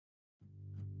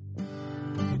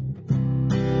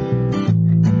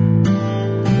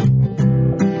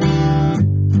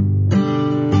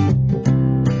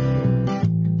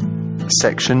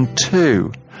Section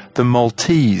 2. The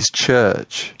Maltese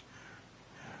Church.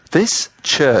 This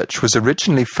church was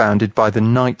originally founded by the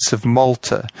Knights of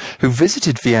Malta, who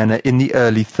visited Vienna in the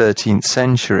early 13th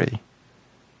century.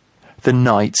 The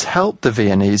Knights helped the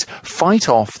Viennese fight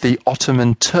off the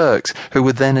Ottoman Turks, who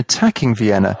were then attacking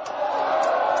Vienna,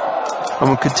 and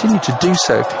would continue to do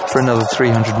so for another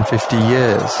 350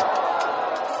 years.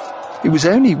 It was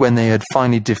only when they had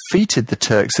finally defeated the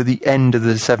Turks at the end of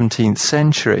the 17th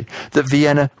century that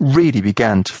Vienna really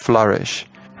began to flourish.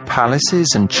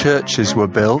 Palaces and churches were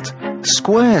built,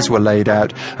 squares were laid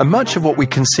out, and much of what we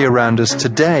can see around us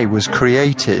today was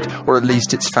created, or at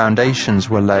least its foundations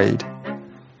were laid.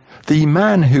 The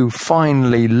man who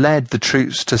finally led the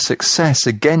troops to success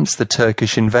against the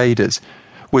Turkish invaders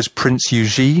was Prince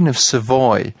Eugene of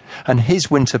Savoy, and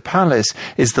his winter palace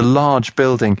is the large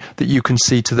building that you can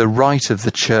see to the right of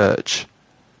the church.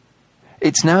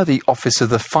 It's now the office of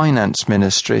the Finance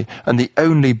Ministry, and the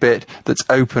only bit that's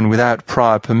open without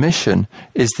prior permission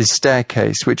is the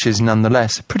staircase, which is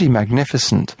nonetheless pretty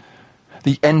magnificent.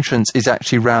 The entrance is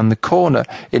actually round the corner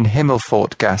in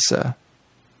Himmelpfortgasse.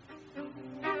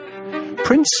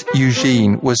 Prince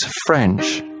Eugene was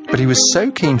French, but he was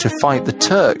so keen to fight the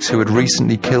Turks who had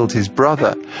recently killed his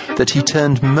brother that he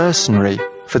turned mercenary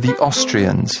for the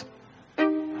Austrians.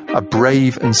 A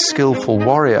brave and skillful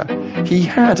warrior, he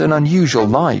had an unusual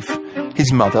life.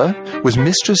 His mother was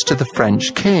mistress to the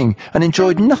French king and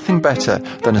enjoyed nothing better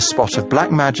than a spot of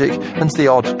black magic and the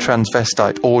odd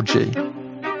transvestite orgy.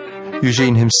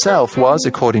 Eugene himself was,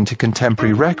 according to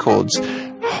contemporary records,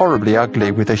 horribly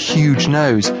ugly with a huge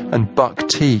nose and buck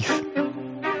teeth.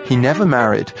 He never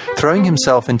married, throwing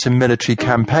himself into military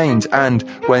campaigns and,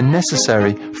 where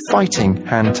necessary, fighting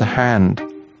hand to hand.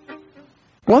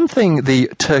 One thing the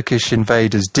Turkish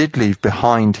invaders did leave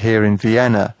behind here in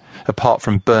Vienna, apart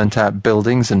from burnt-out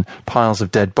buildings and piles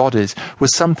of dead bodies,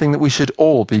 was something that we should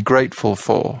all be grateful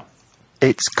for.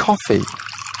 It's coffee.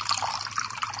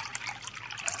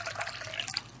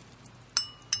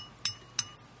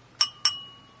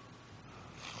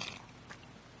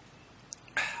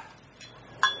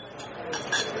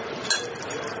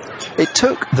 It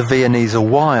took the Viennese a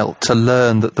while to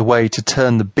learn that the way to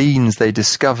turn the beans they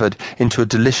discovered into a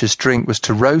delicious drink was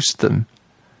to roast them.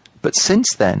 But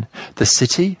since then, the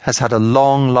city has had a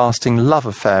long-lasting love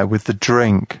affair with the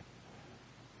drink.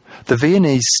 The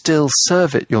Viennese still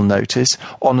serve it, you'll notice,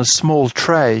 on a small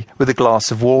tray with a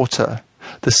glass of water,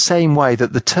 the same way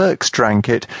that the Turks drank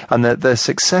it and that their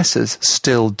successors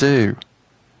still do.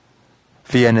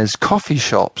 Vienna's coffee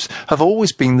shops have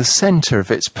always been the centre of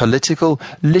its political,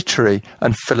 literary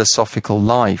and philosophical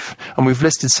life, and we've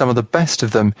listed some of the best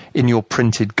of them in your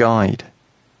printed guide.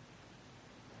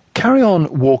 Carry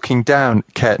on walking down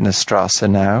Kärtnerstrasse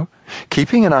now,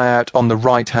 keeping an eye out on the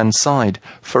right-hand side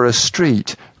for a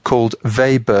street called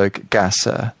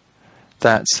Weibergasse.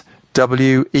 That's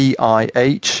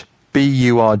Weiberggasse,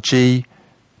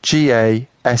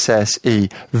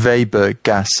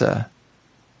 Weibergasse.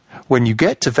 When you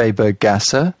get to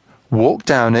Weibergasse, walk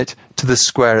down it to the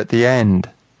square at the end.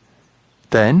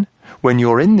 Then, when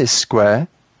you're in this square,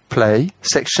 play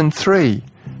Section 3,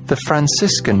 the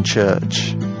Franciscan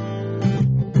Church.